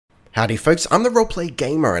Howdy folks, I'm the roleplay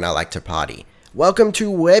gamer and I like to party. Welcome to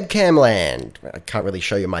webcam land. I can't really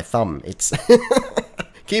show you my thumb, it's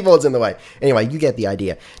keyboard's in the way. Anyway, you get the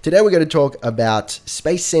idea. Today we're going to talk about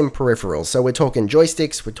space sim peripherals. So we're talking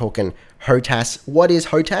joysticks, we're talking HOTAS. What is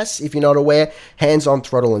HOTAS? If you're not aware, hands-on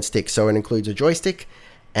throttle and stick. So it includes a joystick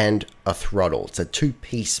and a throttle. It's a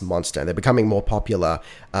two-piece monster. They're becoming more popular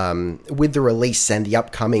with the release and the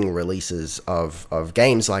upcoming releases of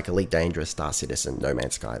games like Elite Dangerous, Star Citizen, No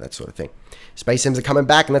Man's Sky, that sort of thing. Space sims are coming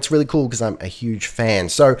back, and that's really cool because I'm a huge fan.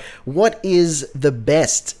 So what is the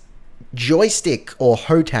best joystick or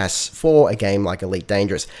HOTAS for a game like Elite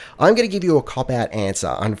Dangerous? I'm going to give you a cop-out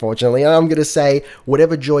answer, unfortunately. I'm going to say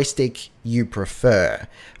whatever joystick you prefer.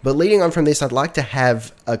 But leading on from this, I'd like to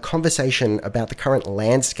have a conversation about the current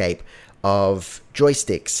landscape of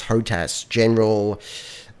joysticks, HOTAS, general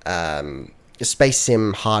space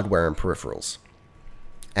sim hardware and peripherals.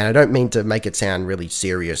 And I don't mean to make it sound really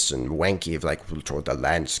serious and wanky of like the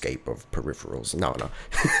landscape of peripherals. No.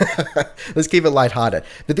 Let's keep it lighthearted.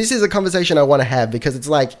 But this is a conversation I want to have because it's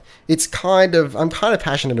like, I'm kind of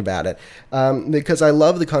passionate about it because I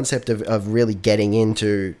love the concept of really getting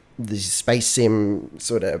into the space sim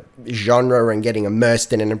sort of genre and getting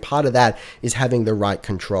immersed in it. And part of that is having the right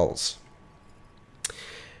controls.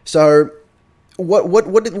 So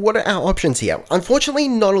what are our options here? Unfortunately,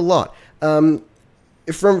 not a lot.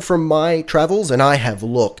 From my travels, and I have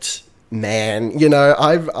looked, man, you know,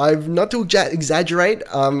 I've not to exaggerate,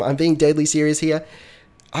 I'm being deadly serious here.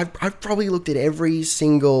 I've probably looked at every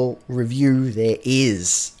single review there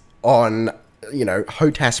is on, you know,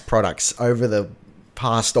 HOTAS products over the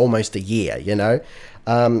past almost a year, you know.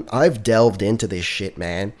 I've delved into this shit,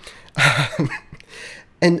 man.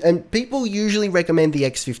 And people usually recommend the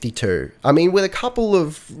X52. I mean, with a couple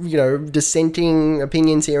of, you know, dissenting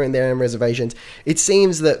opinions here and there and reservations, it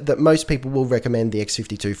seems that most people will recommend the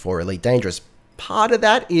X52 for Elite Dangerous. Part of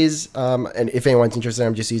that is, and if anyone's interested,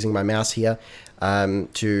 I'm just using my mouse here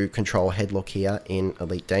to control headlock here in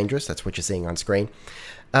Elite Dangerous. That's what you're seeing on screen.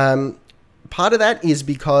 Part of that is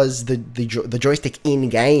because the joystick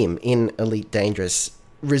in-game in Elite Dangerous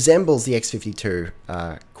resembles the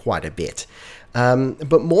X52 quite a bit.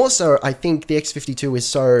 But more so, I think the X52 is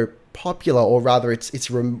so popular, or rather it's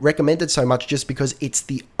recommended so much just because it's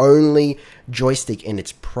the only joystick in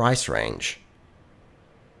its price range.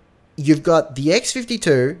 You've got the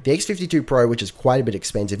X52, the X52 Pro, which is quite a bit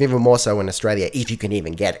expensive, even more so in Australia, if you can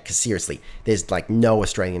even get it, because seriously, there's like no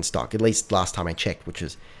Australian stock, at least last time I checked,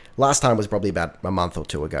 last time was probably about a month or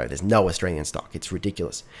two ago. There's no Australian stock. It's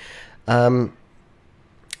ridiculous.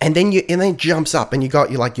 And then it jumps up, and you got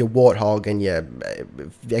your Warthog and your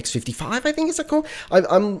X55, I think is it called.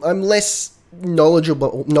 I'm less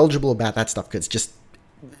knowledgeable about that stuff because it's just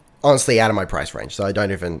honestly out of my price range, so I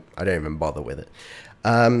don't even bother with it.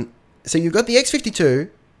 So you've got the X52,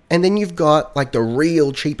 and then you've got like the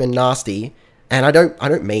real cheap and nasty, and I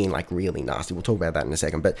don't mean like really nasty. We'll talk about that in a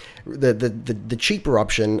second, but the cheaper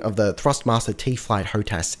option of the Thrustmaster T-Flight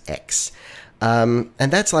HOTAS X. And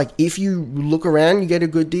that's like, if you look around, you get a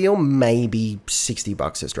good deal, maybe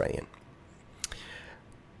 $60 Australian.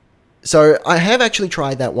 So I have actually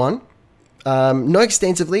tried that one. Not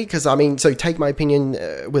extensively, because I mean, so take my opinion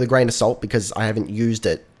with a grain of salt, because I haven't used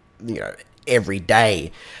it, you know, every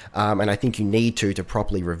day. And I think you need to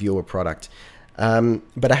properly review a product.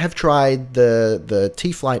 But I have tried the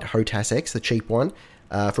T-Flight HOTAS X, the cheap one,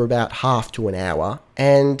 for about half to an hour.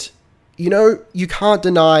 And you know, you can't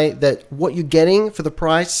deny that what you're getting for the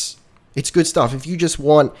price, it's good stuff. If you just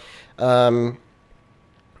want an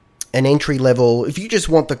entry level, if you just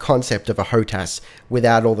want the concept of a HOTAS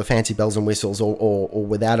without all the fancy bells and whistles, or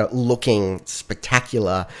without it looking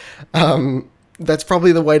spectacular, that's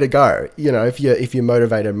probably the way to go. You know, if you're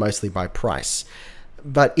motivated mostly by price,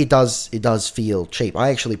 but it does feel cheap.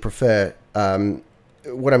 I actually prefer.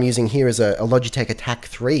 What I'm using here is a Logitech Attack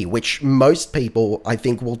 3, which most people, I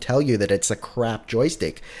think, will tell you that it's a crap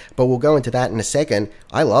joystick, but we'll go into that in a second.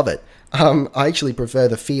 I love it. I actually prefer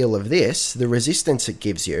the feel of this, the resistance it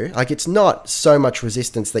gives you. Like, it's not so much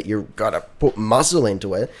resistance that you've got to put muscle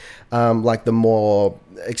into it, like the more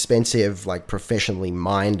expensive, like professionally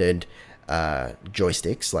minded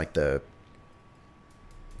joysticks, like the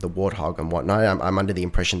Warthog and whatnot. I'm under the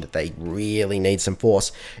impression that they really need some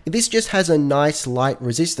force. This just has a nice light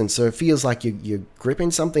resistance, so it feels like you're gripping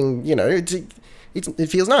something, you know, it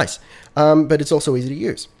feels nice, but it's also easy to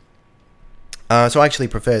use. So I actually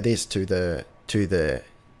prefer this to the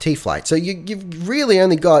T-Flight. So you've really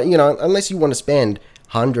only got, you know, unless you want to spend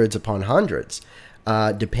hundreds upon hundreds,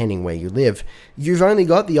 depending where you live, you've only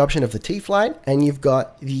got the option of the T-Flight, and you've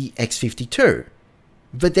got the X52.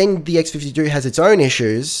 But then the X52 has its own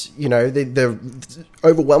issues. You know, the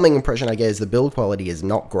overwhelming impression I get is the build quality is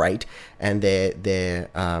not great, and their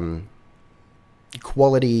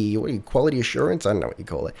quality assurance, I don't know what you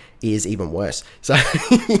call it, is even worse. So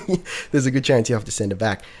there's a good chance you have to send it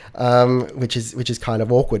back, which is kind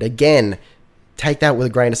of awkward. Again, take that with a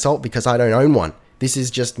grain of salt because I don't own one. This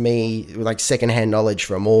is just me, like, secondhand knowledge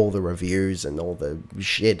from all the reviews and all the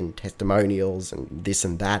shit and testimonials and this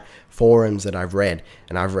and that, forums that I've read,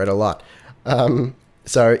 and I've read a lot.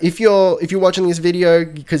 So if you're watching this video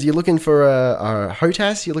because you're looking for a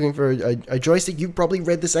HOTAS, you're looking for a joystick, you've probably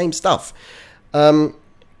read the same stuff. So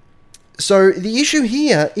the issue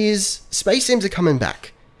here is space sims are coming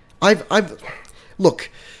back.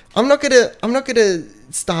 Look, I'm not gonna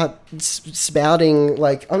start spouting,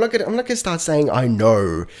 like, I'm not gonna start saying I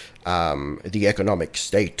know the economic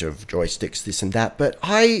state of joysticks, this and that, but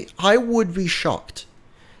I would be shocked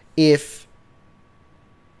if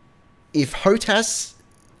HOTAS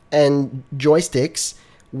and joysticks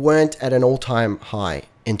weren't at an all-time high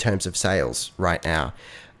in terms of sales right now,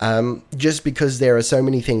 just because there are so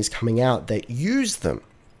many things coming out that use them,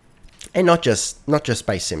 and not just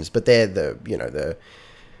space sims, but they're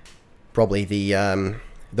probably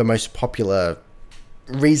the most popular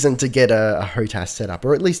reason to get a HOTAS set up,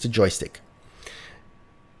 or at least a joystick.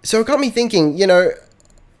 So it got me thinking, you know,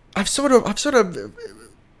 I've sort of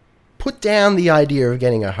put down the idea of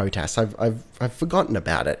getting a HOTAS. I've forgotten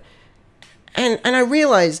about it, and I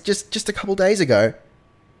realized just a couple days ago,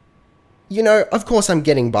 you know, of course I'm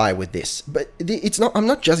getting by with this, but I'm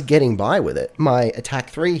not just getting by with it. My Attack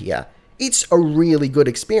 3 here, it's a really good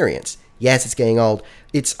experience. Yes, it's getting old.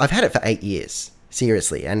 I've had it for 8 years,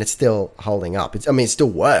 seriously, and it's still holding up. I mean, it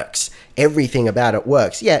still works. Everything about it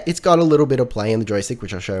works. Yeah, it's got a little bit of play in the joystick,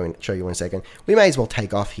 which I'll show you in a second. We may as well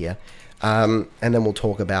take off here, and then we'll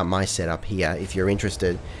talk about my setup here if you're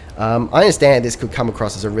interested. I understand this could come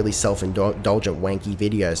across as a really self-indulgent, wanky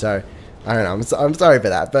video, so I don't know. I'm sorry for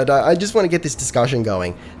that, but I just want to get this discussion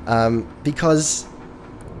going, because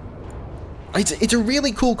it's a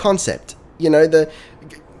really cool concept. You know,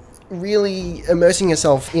 really immersing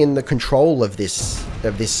yourself in the control of this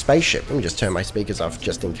spaceship. Let me just turn my speakers off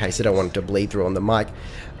just in case I don't want it to bleed through on the mic.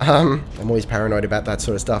 I'm always paranoid about that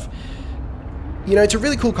sort of stuff. You know, it's a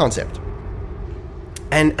really cool concept,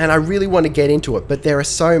 and I really want to get into it, but there are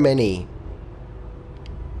so many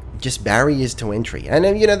just barriers to entry, and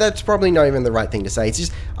you know, that's probably not even the right thing to say. It's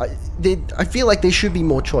just I feel like there should be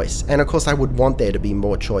more choice, and of course I would want there to be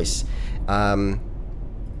more choice.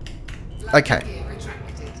 Okay.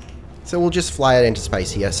 So we'll just fly it into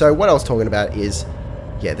space here. So what I was talking about is,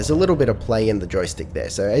 yeah, there's a little bit of play in the joystick there.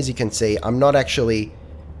 So as you can see, I'm not actually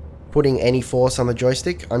putting any force on the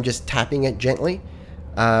joystick. I'm just tapping it gently.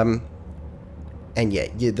 And yeah,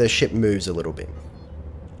 the ship moves a little bit.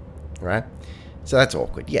 Right? So that's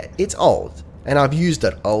awkward. Yeah, it's old. And I've used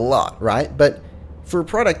it a lot, right? But for a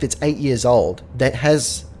product that's 8 years old, that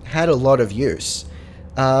has had a lot of use,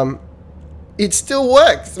 it still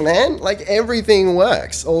works, man. Like, everything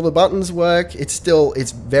works. All the buttons work. It's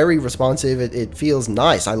very responsive. It feels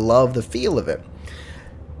nice. I love the feel of it.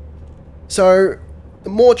 So,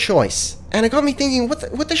 more choice. And it got me thinking,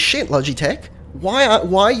 what the shit, Logitech? Why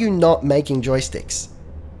are you not making joysticks?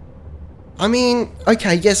 I mean,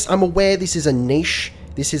 okay, yes, I'm aware this is a niche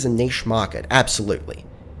market, absolutely.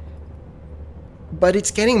 But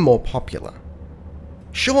it's getting more popular.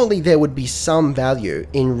 Surely there would be some value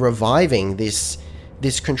in reviving this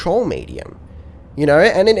control medium, you know.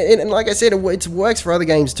 And like I said, it works for other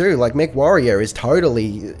games too. Like MechWarrior is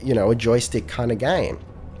totally, you know, a joystick kind of game.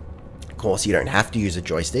 Of course, you don't have to use a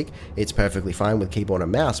joystick. It's perfectly fine with keyboard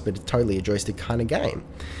and mouse, but it's totally a joystick kind of game.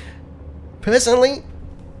 Personally,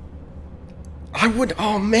 I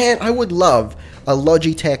would love a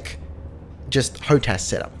Logitech just HOTAS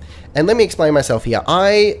setup. And let me explain myself here.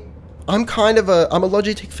 I'm a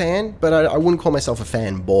Logitech fan, but I wouldn't call myself a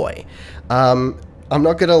fanboy. I'm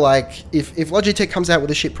not gonna, like, if Logitech comes out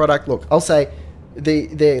with a shit product, look, I'll say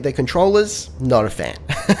their controllers, not a fan.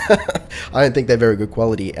 I don't think they're very good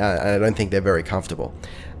quality, and I don't think they're very comfortable.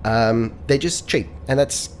 They're just cheap, and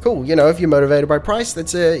that's cool. You know, if you're motivated by price,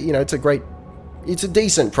 it's a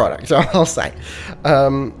decent product, I'll say,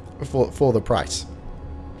 for the price.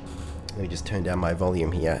 Let me just turn down my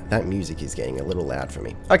volume here. That music is getting a little loud for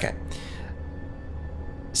me. Okay.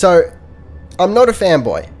 So, I'm not a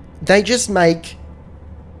fanboy. They just make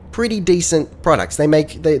pretty decent products.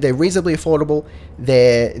 They're reasonably affordable.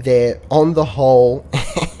 They're on the whole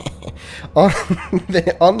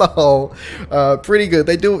on the whole, pretty good.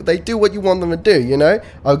 They do what you want them to do, you know?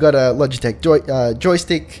 I've got a Logitech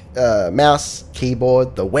joystick, mouse,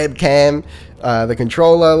 keyboard, the webcam, the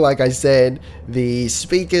controller, like I said, the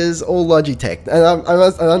speakers, all Logitech. And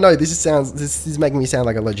I know this is making me sound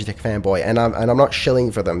like a Logitech fanboy, and I'm not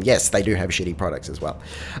shilling for them. Yes, they do have shitty products as well.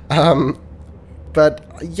 But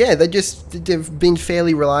yeah, they've been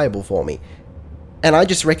fairly reliable for me. And I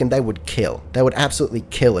just reckon they would kill. They would absolutely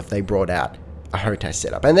kill if they brought out a HOTAS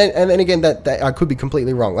setup. And then again, that I could be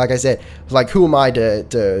completely wrong. Like I said, like, who am I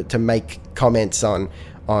to make comments on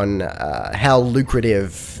how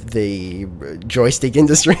lucrative the joystick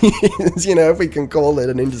industry is, you know, if we can call it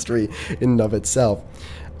an industry in and of itself.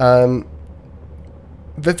 But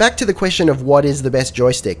back to the question of what is the best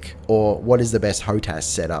joystick, or what is the best HOTAS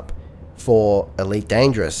setup for Elite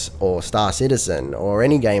Dangerous or Star Citizen or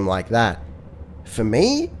any game like that. For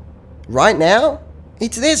me, right now,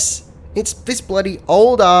 it's this. It's this bloody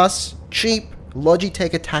old ass, cheap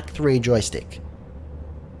Logitech Attack 3 joystick.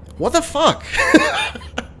 What the fuck?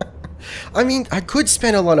 I mean, I could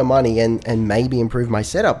spend a lot of money and maybe improve my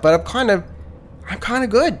setup, but I'm kind of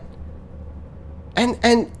good.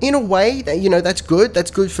 And in a way, that, you know, that's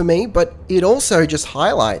good for me, but it also just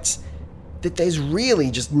highlights that there's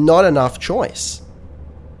really just not enough choice.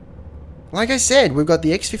 Like I said, we've got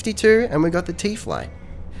the X52 and we've got the T-Fly.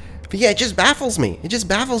 But yeah, it just baffles me. It just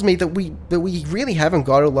baffles me that we really haven't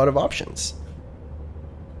got a lot of options.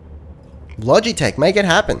 Logitech, make it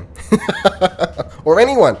happen. Or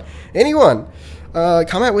anyone,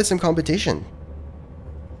 come out with some competition.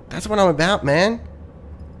 That's what I'm about, man.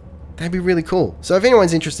 That'd be really cool. So if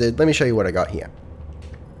anyone's interested, let me show you what I got here.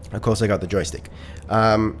 Of course, I got the joystick.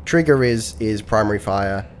 Trigger is primary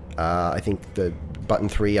fire. I think the button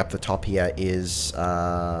 3 up the top here is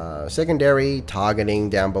secondary. Targeting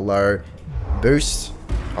down below. Boost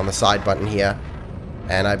on the side button here.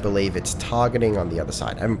 And I believe it's targeting on the other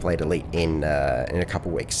side. I haven't played Elite in a couple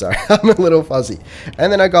weeks, so I'm a little fuzzy.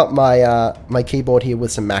 And then I got my my keyboard here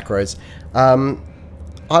with some macros.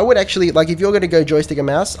 I would actually, like, if you're going to go joystick and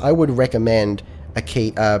mouse, I would recommend a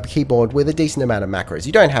keyboard with a decent amount of macros.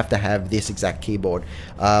 You don't have to have this exact keyboard.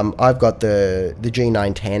 I've got the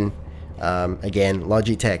G910, again,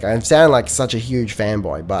 Logitech. I sound like such a huge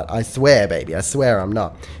fanboy, but I swear, baby, I swear I'm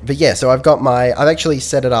not. But yeah, so I've actually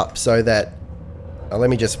set it up so that, let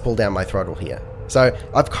me just pull down my throttle here. So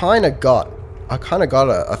I've kind of got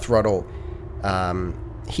a throttle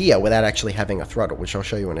here without actually having a throttle, which I'll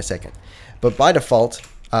show you in a second. But by default,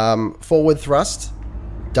 forward thrust,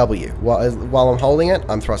 W. While I'm holding it,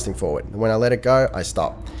 I'm thrusting forward. When I let it go, I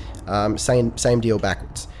stop. Same deal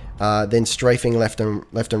backwards. Then strafing left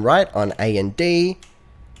and right on A and D,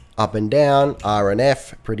 up and down, R and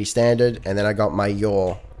F, pretty standard. And then I got my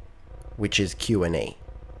yaw, which is Q and E.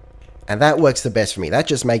 And that works the best for me. That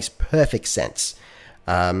just makes perfect sense.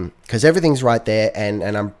 Because everything's right there,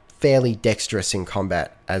 and I'm fairly dexterous in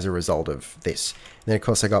combat as a result of this. Then of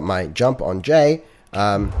course I got my jump on J.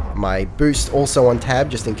 My boost also on tab,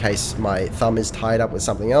 just in case my thumb is tied up with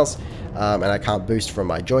something else and I can't boost from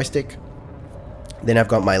my joystick. Then I've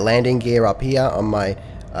got my landing gear up here on my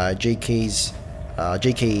G key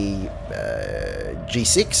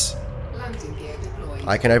G6.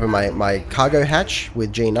 I can open my cargo hatch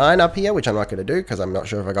with G9 up here, which I'm not going to do because I'm not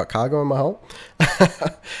sure if I got cargo in my hole.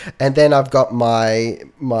 And then I've got my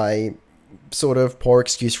sort of poor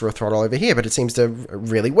excuse for a throttle over here, but it seems to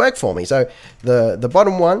really work for me. So the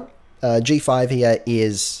bottom one, G5 here,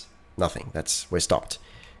 is nothing. We're stopped.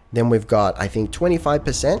 Then we've got, I think,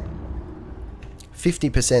 25%,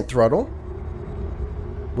 50% throttle,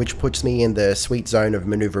 which puts me in the sweet zone of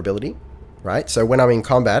maneuverability, right? So when I'm in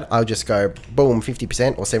combat, I'll just go boom,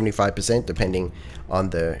 50% or 75%, depending on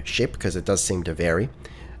the ship, because it does seem to vary.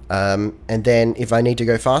 And then if I need to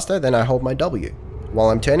go faster, then I hold my W. While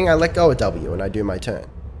I'm turning, I let go of W and I do my turn.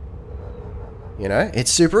 You know, it's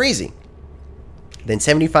super easy. Then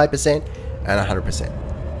 75% and 100%.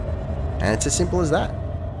 And it's as simple as that.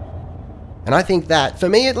 And I think that, for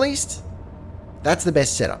me at least, that's the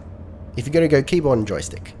best setup. If you're going to go keyboard and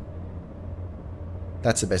joystick,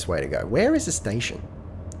 that's the best way to go. Where is the station?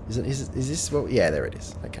 Is this what? Yeah, there it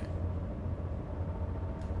is. Okay.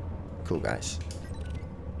 Cool, guys.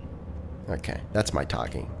 Okay, that's my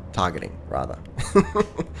targeting, rather.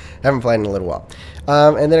 Haven't played in a little while.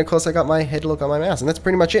 And then, of course, I got my head look on my mouse, and that's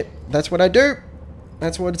pretty much it. That's what I do.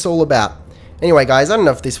 That's what it's all about. Anyway, guys, I don't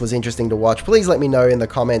know if this was interesting to watch. Please let me know in the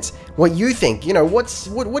comments what you think. You know, what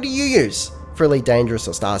do you use for Elite Dangerous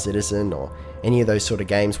or Star Citizen or any of those sort of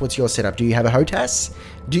games? What's your setup? Do you have a HOTAS?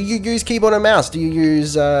 Do you use keyboard and mouse? Do you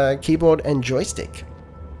use keyboard and joystick?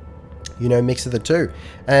 you know, mix of the two.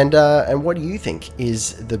 And what do you think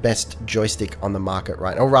is the best joystick on the market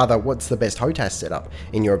right now? Or rather, what's the best HOTAS setup,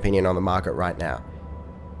 in your opinion, on the market right now?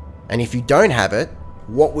 And if you don't have it,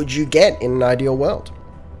 what would you get in an ideal world?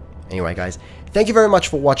 Anyway, guys, thank you very much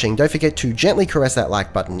for watching. Don't forget to gently caress that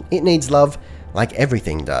like button. It needs love, like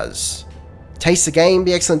everything does. Taste the game,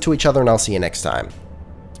 be excellent to each other, and I'll see you next time.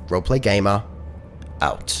 Roleplay Gamer,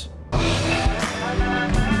 out.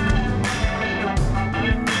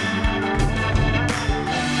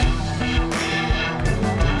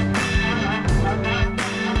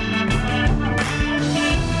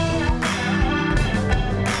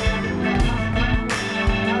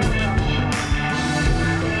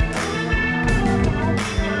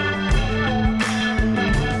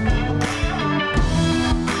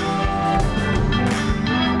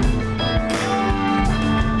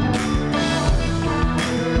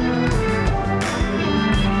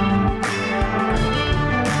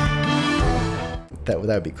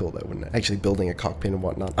 That would be cool though, wouldn't it? Actually building a cockpit and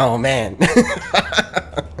whatnot. Oh man.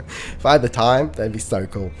 If I had the time, that'd be so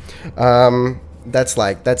cool.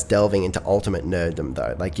 That's delving into ultimate nerddom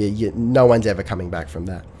though. Like no one's ever coming back from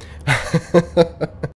that.